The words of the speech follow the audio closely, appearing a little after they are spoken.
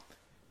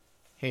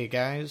Hey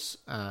guys,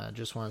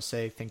 just want to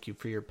say thank you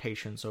for your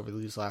patience over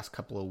these last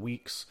couple of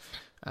weeks.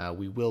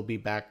 We will be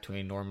back to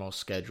a normal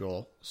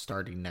schedule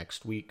starting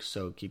next week,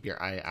 so keep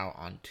your eye out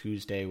on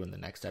Tuesday when the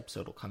next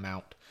episode will come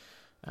out.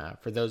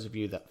 For those of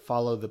you that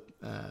follow the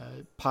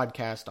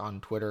podcast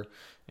on Twitter,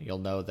 you'll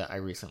know that I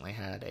recently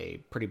had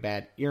a pretty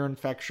bad ear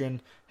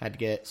infection, had to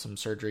get some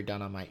surgery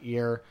done on my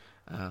ear.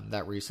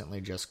 That recently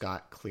just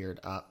got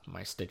cleared up.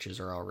 My stitches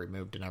are all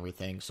removed and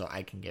everything, so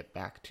I can get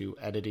back to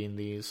editing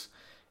these.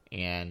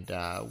 And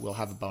we'll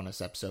have a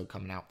bonus episode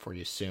coming out for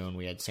you soon.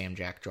 We had Sam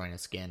Jack join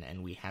us again,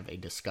 and we have a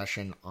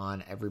discussion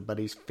on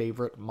everybody's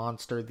favorite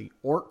monster, the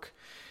orc,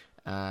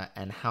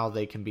 and how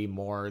they can be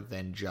more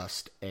than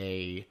just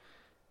a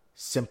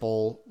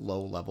simple,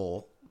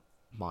 low-level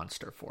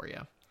monster for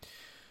you.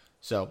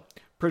 So,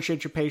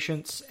 appreciate your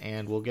patience,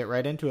 and we'll get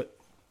right into it.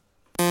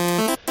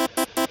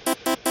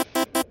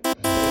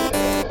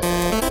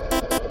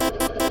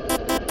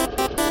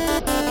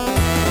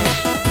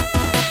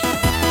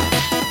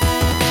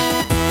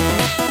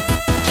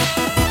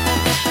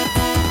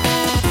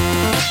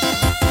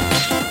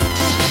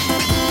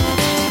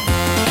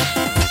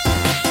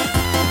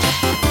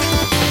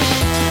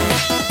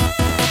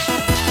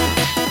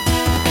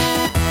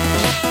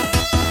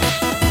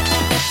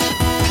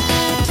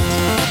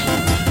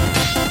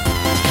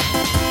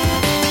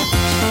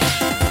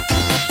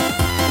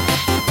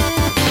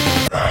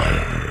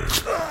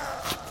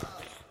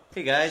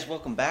 Hey guys,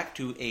 welcome back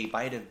to A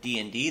Bite of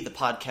D&D, the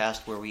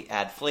podcast where we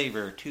add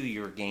flavor to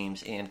your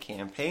games and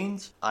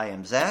campaigns. I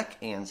am Zach,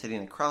 and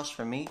sitting across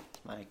from me,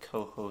 my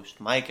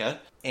co-host Micah.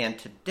 And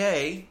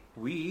today,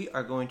 we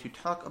are going to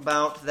talk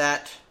about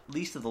that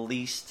least of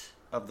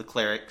the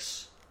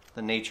clerics,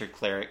 the nature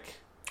cleric.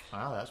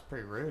 Wow, that's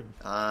pretty rude.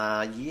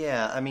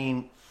 Yeah, I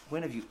mean,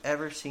 when have you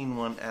ever seen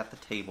one at the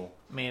table?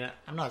 I mean,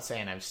 I'm not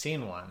saying I've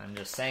seen one. I'm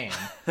just saying,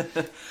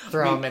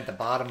 throw them at the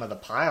bottom of the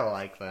pile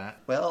like that.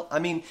 Well, I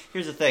mean,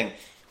 here's the thing.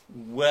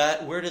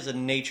 Where does a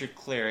nature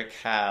cleric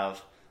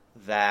have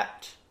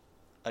that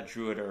a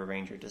druid or a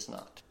ranger does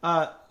not?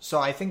 So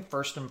I think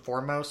first and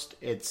foremost,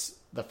 it's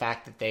the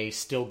fact that they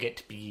still get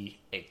to be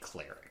a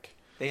cleric.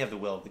 They have the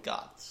will of the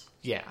gods.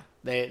 Yeah,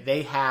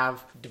 they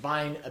have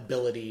divine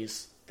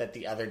abilities that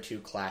the other two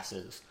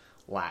classes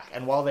lack.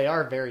 And while they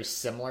are very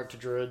similar to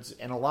druids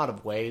in a lot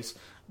of ways,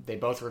 they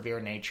both revere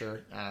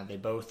nature. They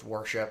both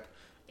worship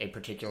a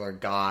particular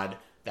god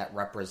that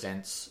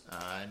represents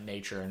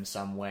nature in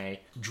some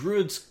way.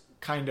 Druids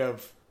kind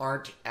of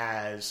aren't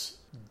as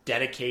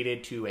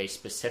dedicated to a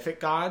specific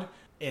god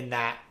in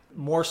that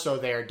more so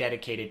they are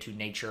dedicated to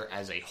nature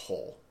as a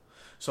whole.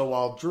 So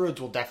while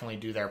druids will definitely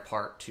do their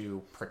part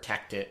to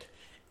protect it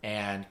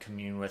and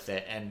commune with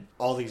it and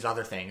all these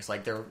other things,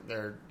 like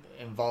they're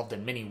involved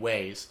in many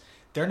ways,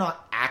 they're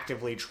not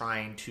actively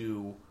trying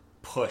to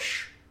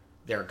push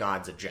their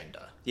god's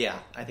agenda. Yeah,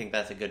 I think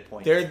that's a good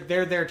point.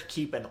 They're there to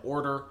keep an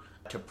order,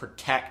 to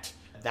protect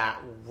that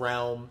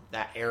realm,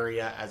 that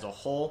area as a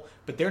whole,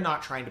 but they're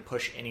not trying to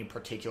push any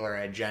particular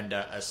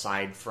agenda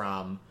aside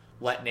from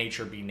let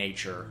nature be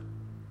nature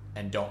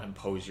and don't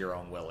impose your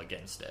own will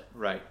against it.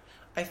 Right.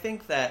 I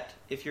think that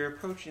if you're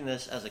approaching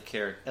this as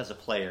a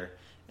player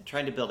and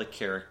trying to build a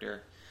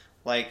character,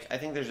 like, I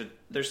think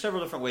there's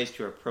several different ways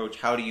to approach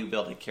how do you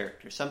build a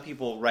character. Some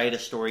people write a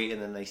story and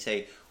then they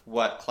say,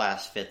 what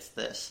class fits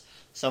this?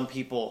 Some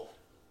people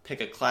pick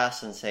a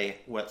class and say,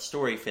 what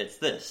story fits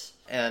this?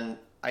 And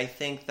I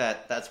think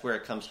that that's where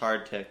it comes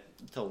hard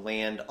to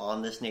land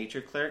on this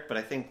nature cleric, but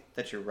I think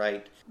that you're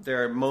right.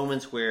 There are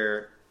moments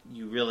where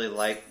you really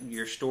like,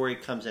 your story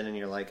comes in and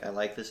you're like, I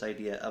like this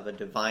idea of a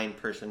divine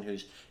person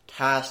who's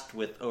tasked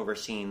with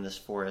overseeing this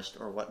forest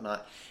or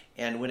whatnot.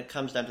 And when it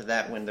comes down to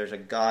that, when there's a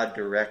god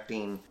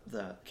directing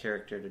the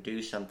character to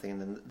do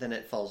something, then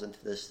it falls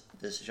into this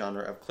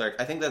genre of cleric.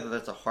 I think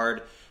that's a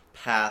hard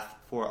path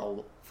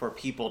for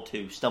people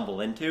to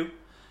stumble into.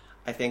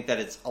 I think that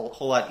it's a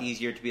whole lot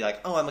easier to be like,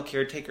 oh, I'm a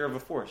caretaker of a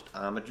forest,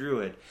 I'm a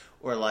druid.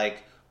 Or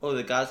like, oh,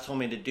 the gods told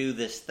me to do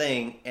this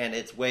thing, and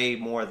it's way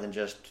more than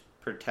just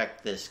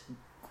protect this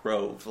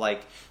grove.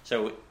 Like,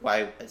 so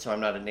I'm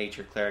not a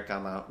nature cleric,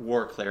 I'm a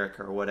war cleric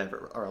or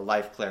whatever, or a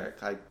life cleric.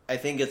 I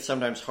think it's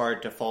sometimes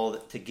hard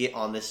to get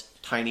on this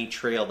tiny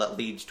trail that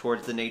leads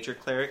towards the nature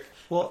cleric.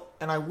 Well,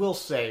 and I will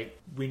say,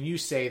 when you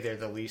say they're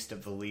the least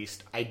of the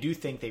least, I do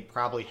think they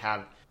probably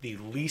have the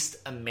least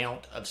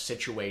amount of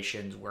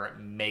situations where it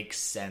makes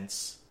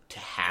sense to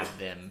have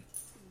them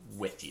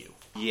with you.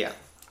 Yeah.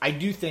 I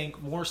do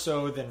think more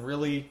so than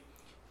really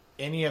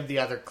any of the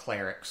other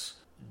clerics,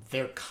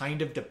 they're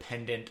kind of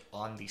dependent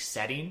on the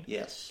setting.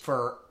 Yes.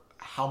 For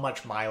how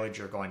much mileage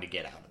you're going to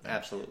get out of them.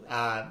 Absolutely.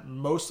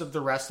 Most of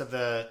the rest of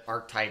the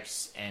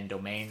archetypes and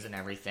domains and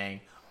everything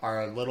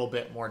are a little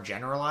bit more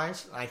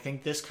generalized. I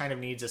think this kind of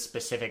needs a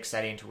specific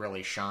setting to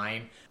really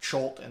shine.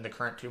 Cholt and the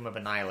current Tomb of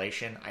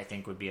Annihilation, I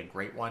think, would be a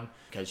great one,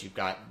 because you've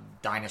got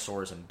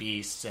dinosaurs and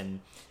beasts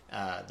and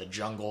the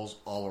jungles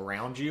all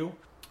around you.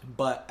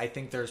 But I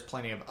think there's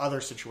plenty of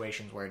other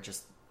situations where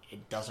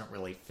it doesn't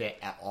really fit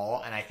at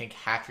all, and I think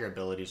half your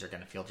abilities are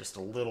going to feel just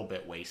a little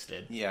bit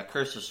wasted. Yeah,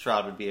 Curse of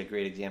Strahd would be a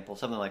great example.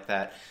 Something like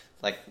that,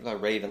 like a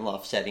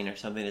Ravenloft setting or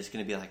something, is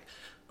going to be like,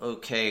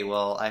 okay,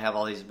 well, I have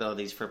all these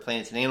abilities for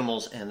plants and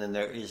animals, and then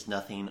there is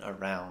nothing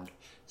around.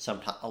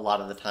 A lot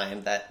of the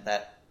time,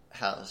 that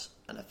has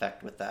an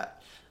effect with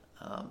that.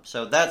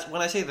 So that's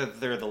when I say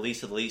that they're the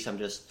least of the least. I'm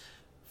just,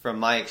 from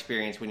my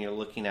experience, when you're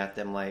looking at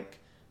them, like,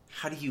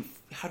 how do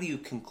you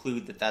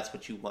conclude that that's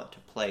what you want to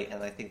play?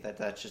 And I think that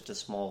that's just a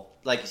small,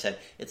 like you said,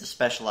 it's a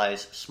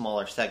specialized,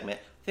 smaller segment.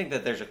 I think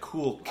that there's a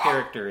cool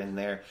character in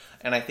there,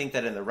 and I think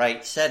that in the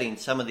right setting,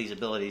 some of these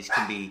abilities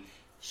can be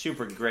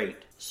super great.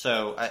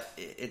 So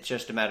it's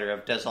just a matter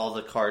of, does all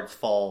the cards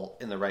fall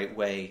in the right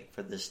way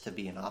for this to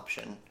be an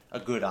option, a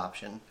good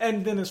option?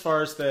 And then as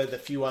far as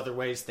the few other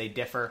ways they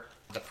differ,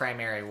 the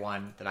primary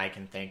one that I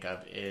can think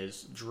of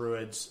is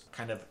Druids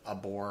kind of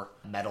abhor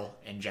metal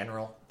in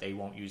general. They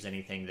won't use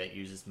anything that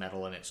uses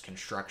metal in its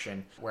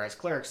construction, whereas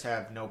Clerics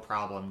have no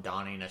problem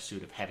donning a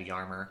suit of heavy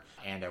armor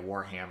and a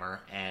warhammer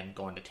and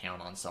going to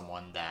town on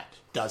someone that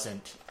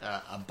doesn't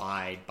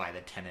abide by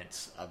the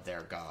tenets of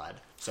their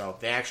god. So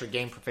they actually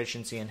gain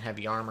proficiency in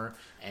heavy armor,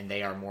 and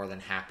they are more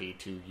than happy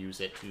to use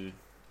it to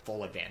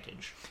full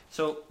advantage.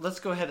 So let's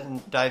go ahead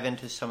and dive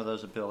into some of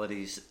those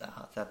abilities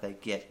that they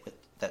get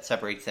that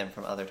separates them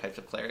from other types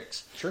of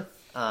clerics. Sure.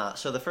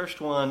 So the first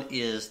one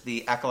is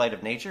the Acolyte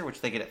of Nature, which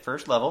they get at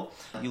first level.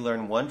 You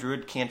learn one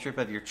druid cantrip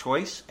of your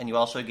choice, and you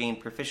also gain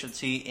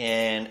proficiency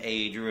in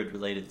a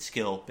druid-related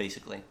skill,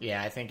 basically.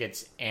 Yeah, I think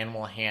it's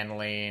animal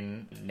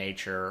handling,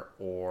 nature,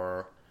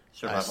 or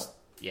survival.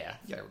 Yeah,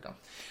 there we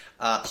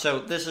go. So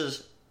this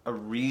is a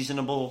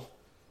reasonable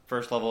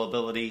first-level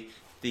ability.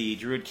 The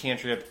druid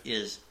cantrip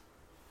is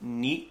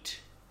neat,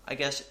 I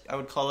guess I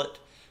would call it.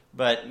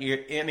 But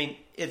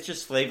it's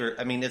just flavor.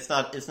 I mean, it's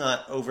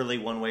not overly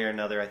one way or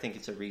another. I think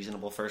it's a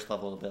reasonable first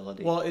level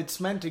ability. Well, it's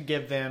meant to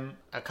give them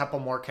a couple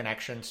more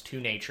connections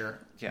to nature,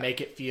 make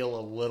it feel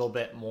a little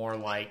bit more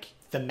like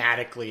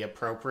thematically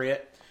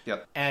appropriate.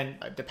 Yep. And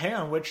depending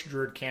on which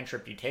druid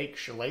cantrip you take,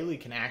 Shillelagh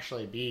can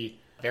actually be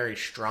very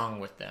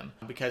strong with them.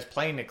 Because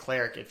playing a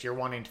cleric, if you're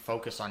wanting to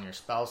focus on your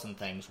spells and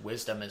things,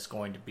 wisdom is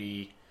going to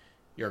be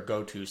your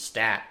go-to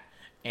stat.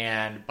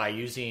 And by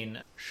using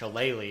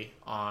Shillelagh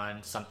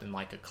on something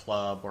like a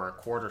club or a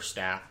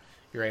quarterstaff,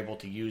 you're able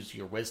to use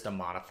your wisdom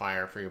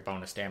modifier for your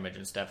bonus damage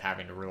instead of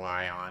having to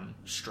rely on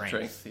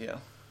strength. Yeah.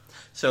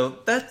 So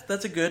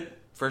that's a good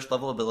first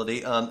level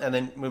ability. And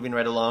then moving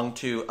right along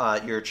to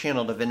your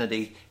channel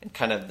divinity and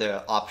kind of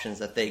the options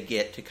that they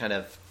get to kind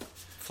of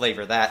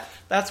flavor that.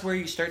 That's where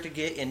you start to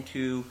get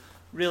into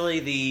really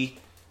the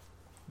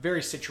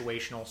very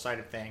situational side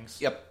of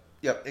things.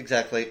 Yep,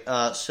 exactly.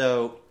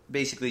 So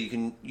basically, you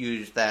can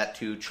use that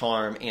to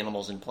charm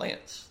animals and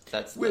plants.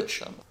 That's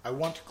which I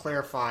want to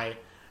clarify,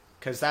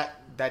 because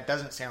that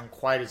doesn't sound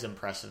quite as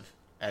impressive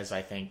as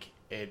I think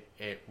it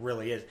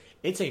really is.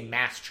 It's a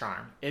mass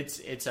charm. It's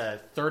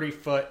a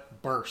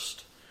 30-foot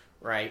burst,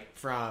 right,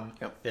 from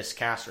this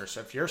caster.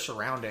 So if you're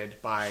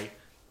surrounded by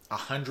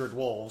 100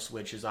 wolves,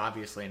 which is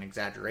obviously an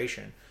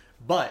exaggeration,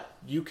 but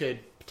you could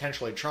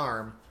potentially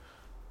charm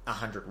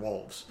 100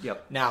 wolves.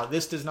 Yep. Now,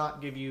 this does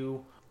not give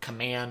you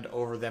command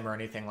over them or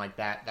anything like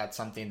that. That's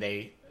something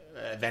they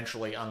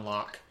eventually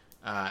unlock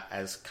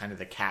as kind of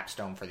the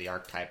capstone for the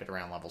archetype at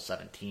around level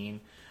 17.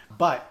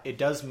 But it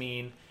does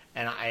mean,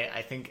 and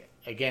I think,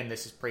 again,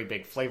 this is pretty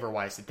big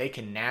flavor-wise, that they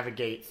can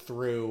navigate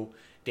through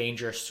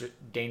dangerous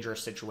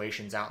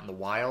situations out in the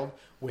wild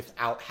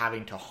without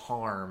having to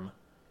harm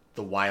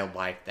the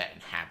wildlife that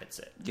inhabits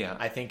it. Yeah.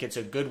 I think it's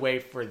a good way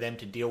for them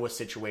to deal with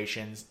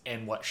situations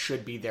in what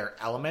should be their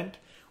element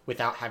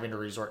without having to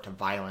resort to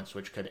violence,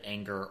 which could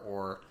anger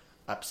or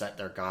upset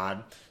their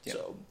god. Yep.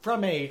 So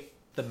from a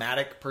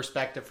thematic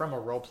perspective, from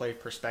a roleplay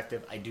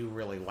perspective, I do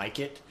really like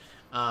it.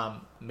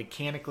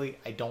 Mechanically,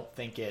 I don't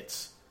think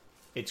it's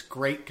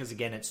great because,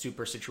 again, it's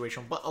super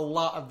situational, but a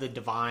lot of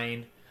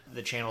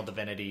the channel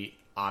divinity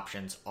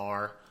options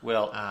are.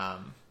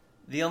 Well,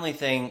 the only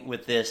thing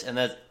with this, and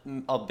that's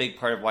a big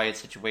part of why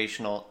it's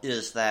situational,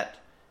 is that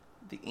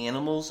the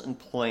animals and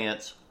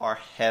plants are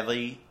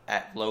heavy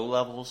at low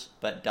levels,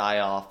 but die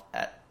off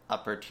at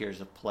upper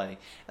tiers of play.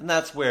 And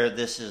that's where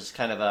this is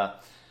kind of a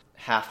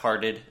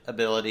half-hearted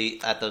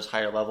ability at those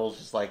higher levels.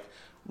 It's like,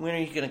 when are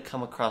you going to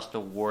come across the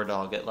war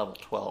dog at level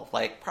 12?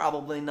 Like,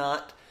 probably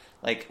not.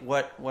 Like,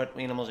 what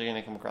animals are you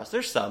going to come across?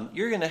 There's some.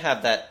 You're going to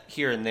have that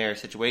here and there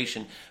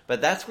situation.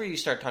 But that's where you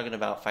start talking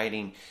about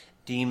fighting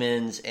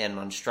demons and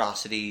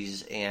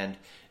monstrosities and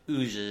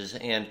oozes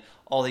and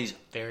all these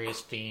various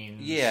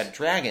fiends. Yeah,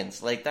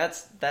 dragons. Like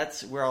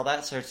that's where all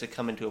that starts to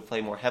come into a play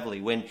more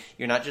heavily. When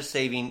you're not just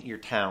saving your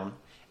town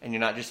and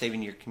you're not just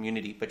saving your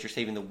community, but you're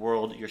saving the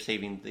world, you're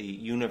saving the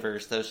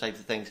universe, those types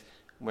of things.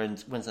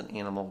 When's an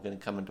animal going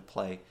to come into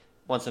play?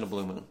 Once in a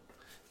blue moon.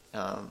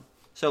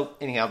 So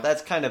anyhow,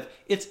 that's kind of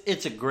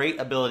it's a great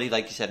ability,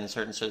 like you said, in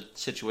certain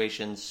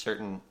situations,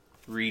 certain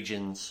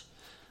regions.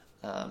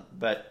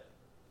 But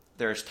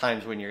there's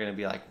times when you're going to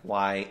be like,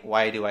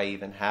 why do I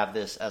even have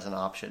this as an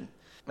option?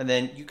 And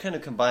then you kind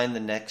of combine the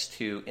next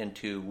two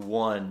into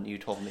one, you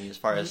told me, as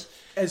far as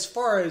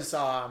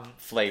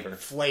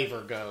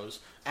flavor goes.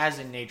 As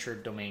a nature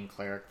domain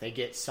cleric, they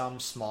get some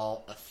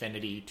small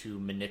affinity to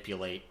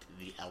manipulate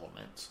the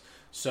elements.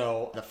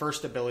 So the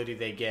first ability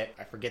they get,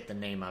 I forget the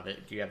name of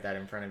it. Do you have that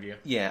in front of you?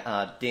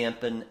 Yeah,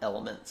 dampen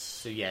elements.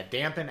 So yeah,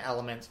 dampen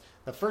elements.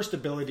 The first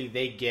ability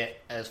they get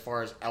as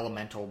far as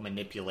elemental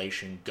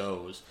manipulation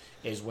goes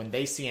is when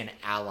they see an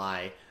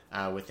ally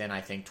within,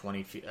 I think,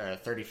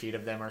 30 feet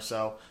of them or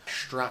so,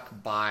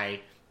 struck by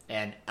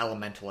an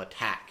elemental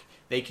attack.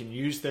 They can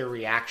use their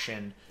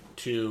reaction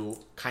to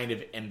kind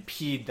of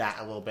impede that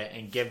a little bit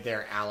and give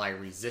their ally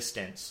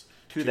resistance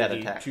to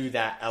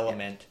that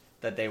element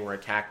that they were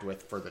attacked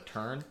with for the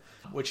turn,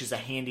 which is a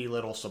handy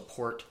little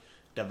support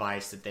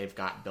device that they've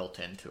got built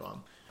into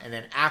them. And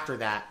then after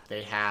that,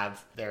 they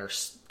have their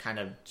kind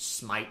of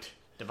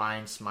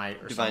divine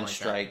smite, or divine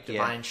strike, like that.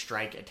 Divine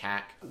strike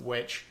attack,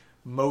 which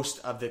most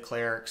of the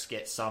clerics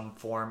get some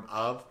form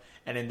of.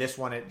 And in this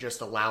one, it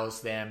just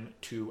allows them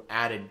to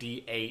add a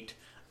D8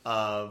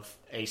 of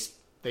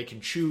they can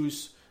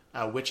choose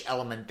which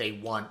element they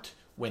want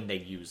when they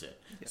use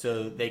it. Yeah.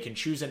 So they can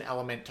choose an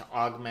element to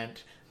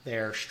augment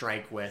their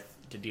strike with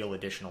to deal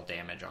additional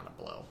damage on a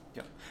blow.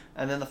 Yeah.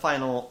 And then the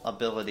final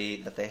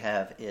ability that they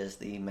have is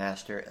the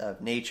Master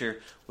of Nature,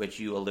 which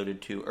you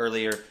alluded to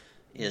earlier,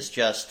 is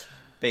just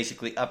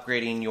basically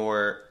upgrading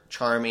your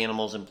charm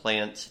animals and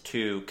plants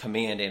to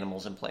command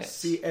animals and plants.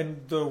 See,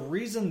 and the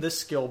reason this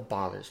skill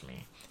bothers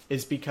me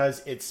is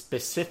because it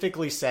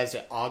specifically says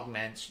it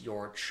augments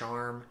your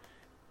charm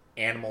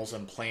animals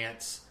and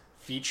plants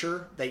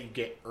feature that you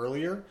get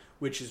earlier,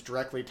 which is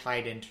directly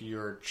tied into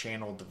your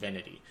channel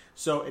divinity.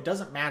 So it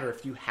doesn't matter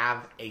if you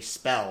have a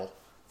spell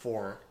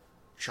for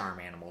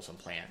charm animals and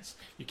plants.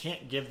 You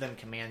can't give them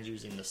commands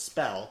using the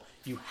spell.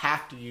 You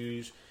have to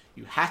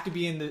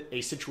be in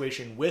a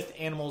situation with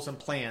animals and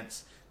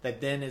plants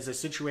that then is a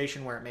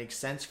situation where it makes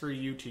sense for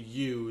you to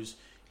use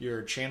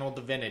your channel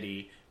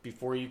divinity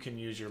before you can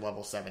use your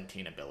level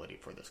 17 ability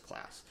for this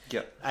class.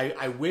 Yep.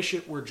 I wish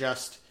it were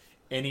just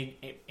any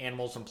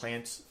animals and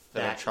plants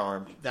that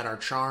are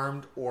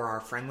charmed or are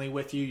friendly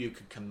with you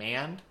could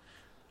command.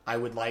 I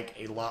would like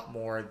a lot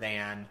more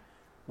than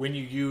when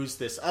you use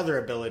this other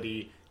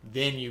ability,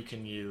 then you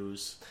can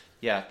use.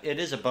 Yeah, it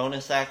is a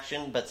bonus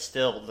action, but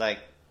still,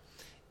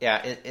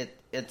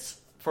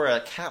 it's for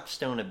a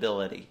capstone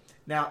ability.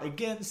 Now,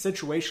 again,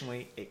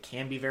 situationally, it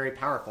can be very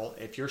powerful.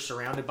 If you're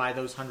surrounded by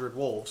those 100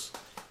 wolves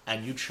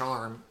and you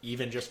charm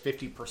even just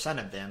 50%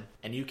 of them,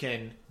 and you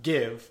can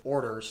give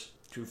orders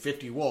to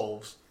 50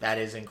 wolves, that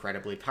is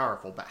incredibly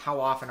powerful. But how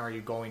often are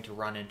you going to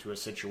run into a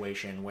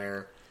situation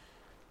where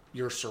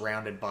you're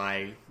surrounded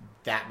by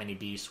that many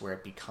beasts where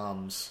it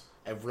becomes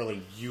a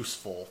really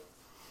useful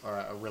or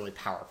a really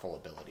powerful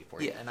ability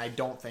for you? Yeah. And I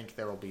don't think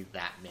there will be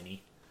that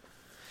many.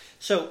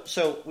 So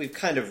we've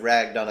kind of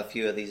ragged on a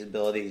few of these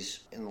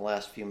abilities in the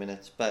last few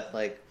minutes, but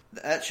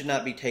that should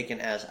not be taken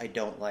as I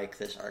don't like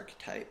this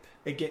archetype.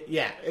 Again,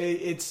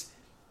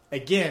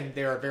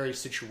 they're a very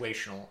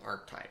situational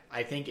archetype.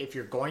 I think if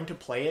you're going to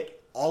play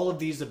it, all of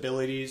these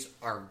abilities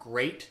are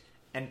great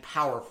and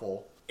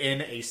powerful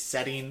in a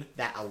setting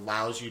that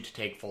allows you to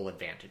take full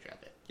advantage of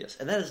it. Yes,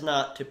 and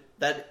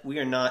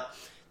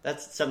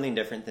that's something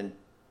different than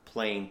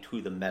playing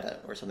to the meta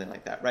or something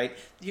like that, right?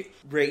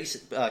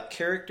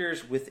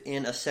 Characters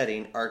within a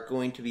setting are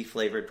going to be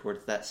flavored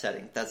towards that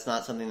setting. That's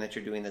not something that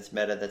you're doing that's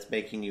meta, that's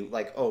making you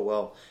like, oh,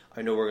 well,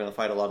 I know we're going to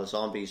fight a lot of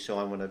zombies, so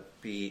I'm going to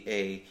be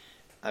a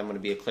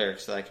cleric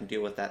so that I can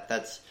deal with that.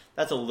 That's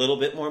a little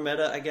bit more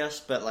meta, I guess,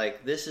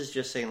 but this is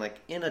just saying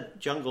in a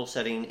jungle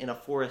setting, in a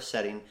forest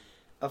setting,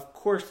 of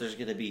course there's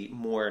going to be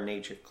more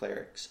nature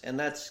clerics, and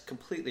that's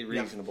completely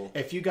reasonable.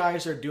 Yeah. If you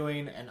guys are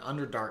doing an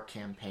Underdark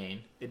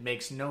campaign, it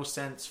makes no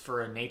sense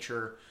for a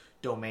nature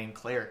domain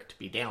cleric to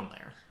be down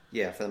there.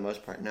 Yeah, for the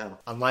most part, no.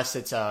 Unless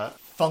it's a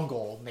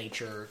fungal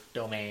nature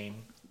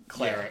domain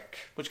cleric. Yeah,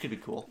 which could be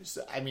cool.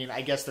 So, I mean,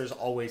 I guess there's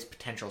always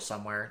potential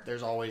somewhere.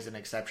 There's always an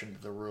exception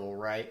to the rule,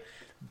 right?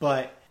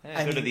 But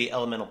go to the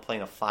elemental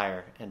plane of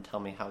fire and tell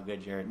me how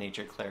good your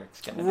nature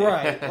cleric's going to be.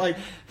 Right.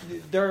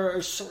 There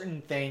are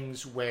certain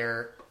things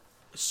where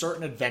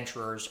certain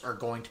adventurers are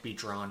going to be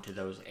drawn to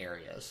those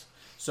areas.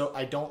 So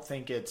I don't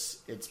think it's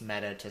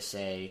meta to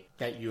say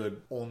that you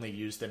would only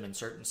use them in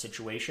certain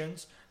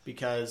situations,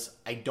 because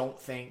I don't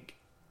think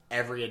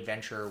every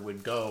adventurer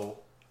would go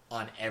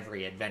on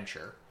every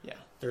adventure. Yeah.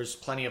 There's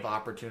plenty of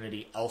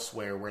opportunity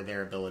elsewhere where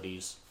their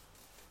abilities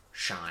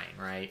shine,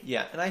 right?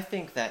 Yeah, and I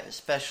think that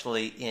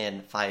especially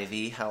in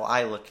 5e, how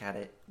I look at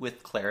it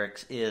with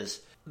clerics is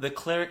the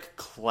cleric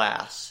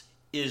class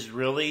is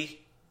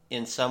really,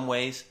 in some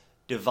ways,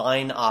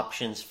 divine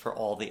options for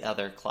all the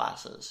other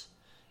classes.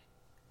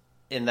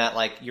 In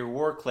that, your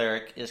war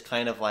cleric is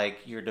kind of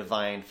like your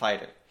divine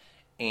fighter,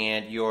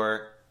 and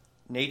your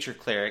nature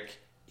cleric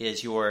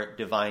is your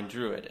divine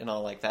druid, and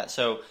all like that.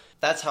 So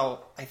that's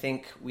how I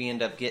think we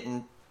end up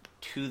getting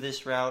to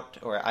this route,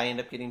 or I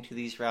end up getting to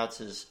these routes,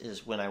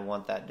 is when I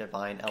want that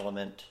divine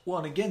element. Well,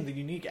 and again, the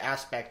unique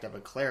aspect of a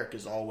cleric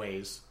is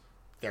always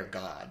their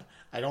god.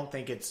 I don't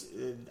think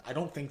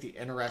the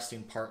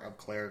interesting part of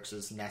clerics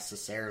is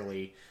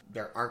necessarily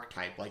their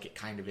archetype, like it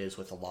kind of is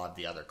with a lot of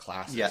the other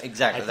classes. Yeah,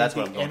 exactly. That's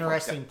what I'm going for. The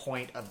interesting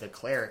point of the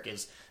cleric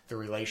is the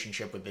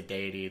relationship with the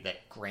deity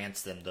that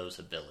grants them those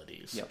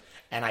abilities. Yep.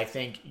 And I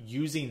think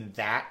using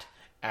that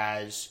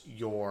as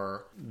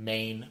your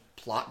main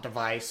plot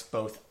device,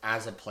 both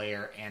as a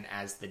player and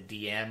as the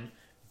DM,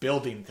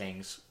 building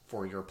things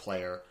for your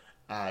player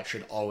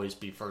should always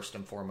be first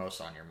and foremost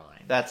on your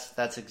mind.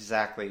 That's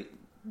exactly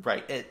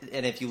right.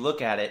 And if you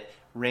look at it,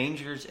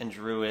 rangers and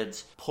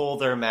druids pull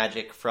their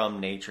magic from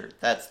nature.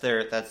 That's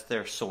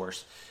their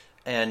source.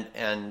 And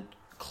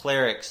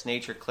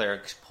nature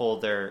clerics pull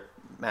their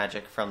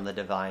magic from the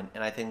divine.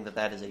 And I think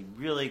that is a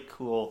really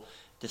cool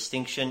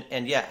distinction.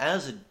 And yeah,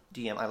 as a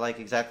DM, I like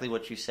exactly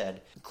what you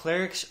said.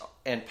 Clerics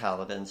and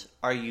paladins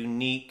are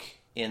unique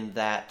in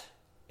that,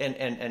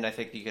 and I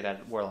think you could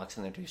add warlocks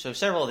in there too. So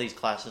several of these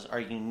classes are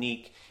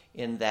unique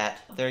in that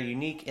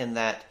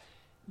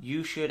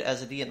you should,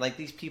 as a DM, like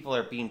these people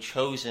are being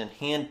chosen,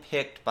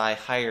 handpicked by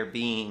higher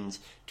beings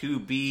to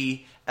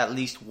be at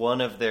least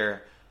one of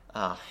their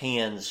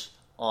hands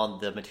on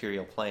the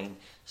material plane.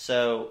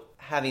 So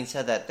having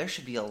said that, there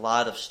should be a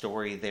lot of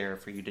story there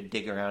for you to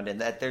dig around in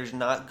that there's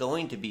not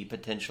going to be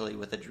potentially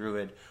with a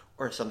druid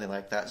or something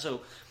like that.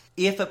 So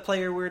if a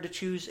player were to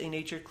choose a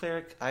nature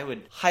cleric, I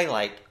would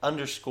highlight,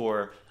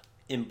 underscore,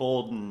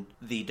 embolden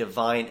the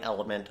divine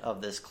element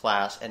of this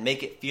class and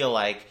make it feel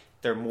like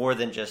they're more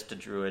than just a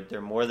druid,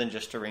 they're more than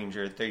just a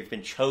ranger. They've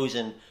been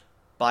chosen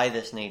by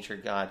this nature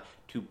god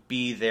to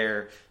be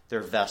their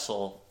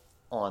vessel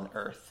on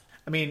Earth.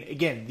 I mean,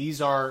 again,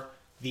 these are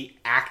the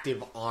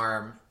active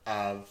arm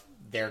of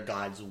their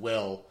god's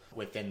will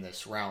within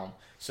this realm.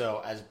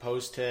 So as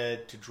opposed to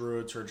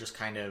druids who are just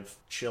kind of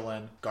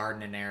chilling,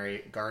 guarding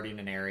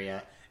an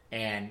area,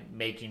 and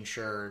making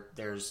sure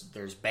there's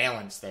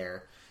balance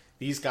there,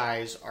 these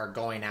guys are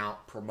going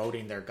out,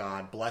 promoting their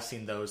god,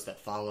 blessing those that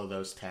follow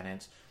those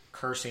tenets,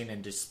 cursing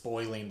and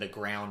despoiling the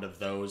ground of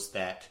those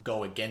that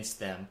go against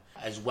them,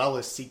 as well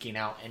as seeking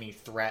out any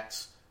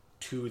threats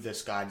to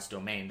this god's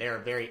domain. They are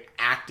very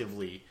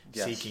actively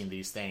seeking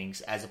these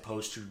things as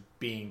opposed to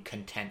being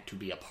content to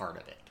be a part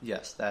of it.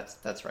 Yes,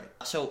 that's right.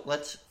 So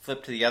let's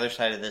flip to the other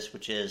side of this,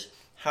 which is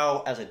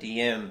how, as a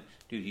DM,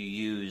 do you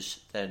use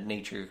the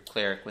nature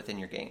cleric within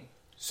your game?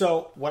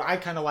 So what I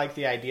kind of like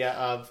the idea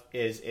of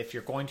is if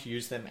you're going to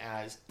use them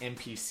as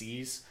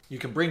NPCs, you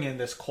can bring in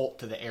this cult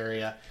to the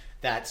area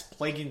that's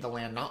plaguing the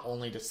land not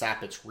only to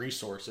sap its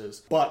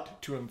resources,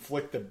 but to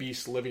inflict the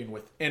beasts living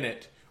within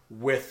it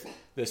with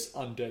this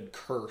undead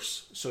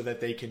curse so that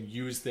they can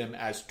use them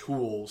as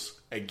tools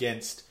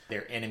against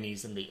their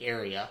enemies in the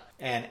area.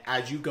 And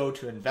as you go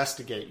to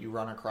investigate, you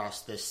run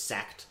across this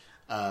sect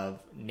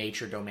of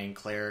nature domain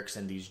clerics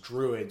and these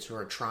druids who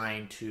are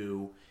trying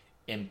to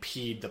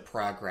impede the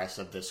progress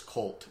of this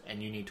cult,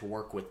 and you need to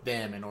work with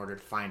them in order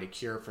to find a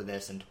cure for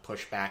this and to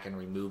push back and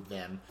remove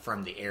them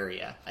from the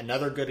area.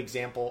 Another good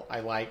example I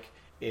like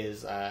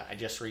is I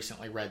just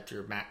recently read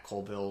through Matt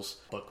Colville's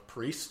book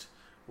Priest,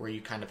 where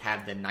you kind of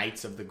have the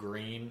Knights of the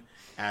Green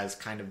as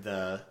kind of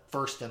the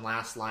first and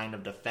last line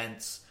of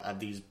defense of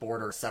these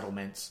border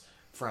settlements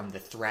from the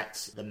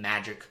threats, the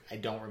magic. I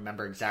don't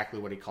remember exactly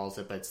what he calls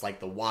it, but it's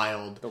like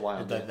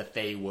the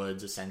Fey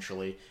Woods,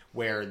 essentially,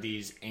 where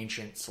these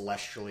ancient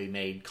celestially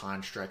made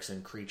constructs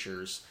and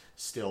creatures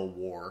still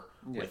war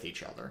with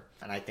each other.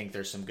 And I think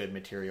there's some good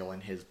material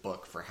in his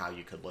book for how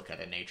you could look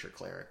at a nature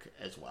cleric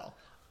as well.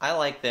 I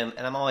like them,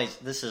 and I'm always,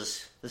 this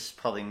is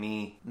probably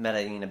me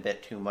metaing a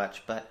bit too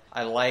much, but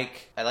I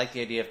like the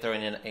idea of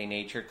throwing in a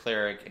nature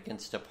cleric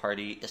against a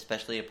party,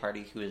 especially a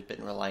party who has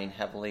been relying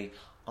heavily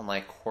on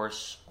like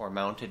horse or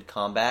mounted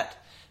combat,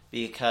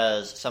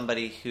 because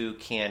somebody who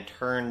can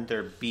turn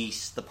their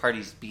beasts, the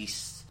party's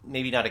beasts,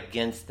 maybe not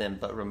against them,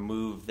 but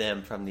remove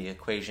them from the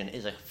equation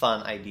is a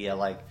fun idea.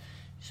 Like,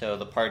 so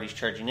the party's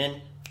charging in,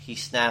 he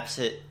snaps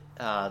it,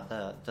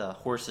 the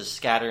horses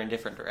scatter in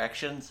different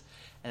directions,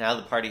 and now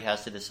the party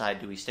has to decide,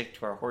 do we stick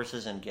to our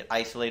horses and get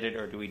isolated,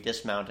 or do we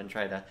dismount and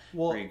try to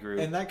regroup?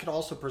 And that could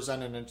also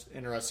present an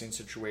interesting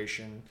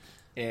situation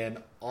in,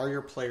 are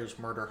your players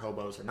murder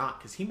hobos or not?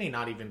 Because he may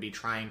not even be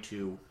trying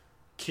to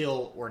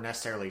kill or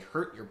necessarily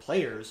hurt your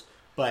players,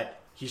 but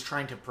he's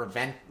trying to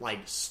prevent, like,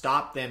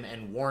 stop them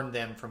and warn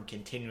them from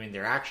continuing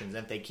their actions.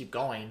 And if they keep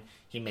going,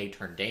 he may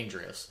turn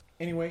dangerous.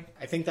 Anyway,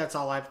 I think that's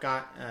all I've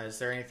got. Is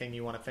there anything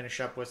you want to finish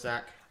up with,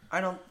 Zach?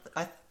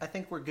 I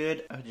think we're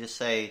good. I would just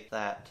say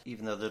that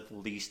even though they're the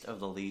least of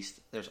the least,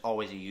 there's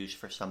always a use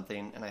for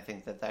something, and I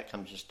think that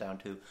comes just down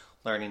to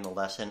learning the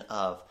lesson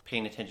of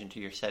paying attention to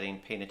your setting,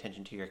 paying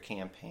attention to your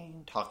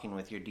campaign, talking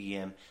with your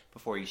DM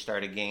before you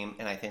start a game,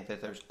 and I think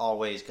that there's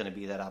always going to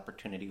be that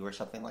opportunity where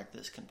something like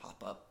this can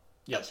pop up.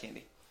 Yep. That's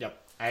handy.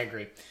 Yep, I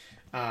agree.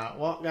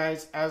 Well,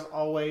 guys, as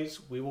always,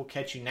 we will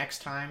catch you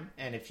next time,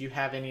 and if you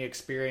have any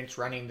experience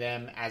running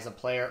them as a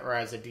player or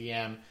as a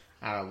DM,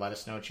 let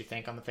us know what you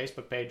think on the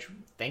Facebook page.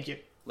 Thank you.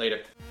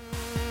 Later.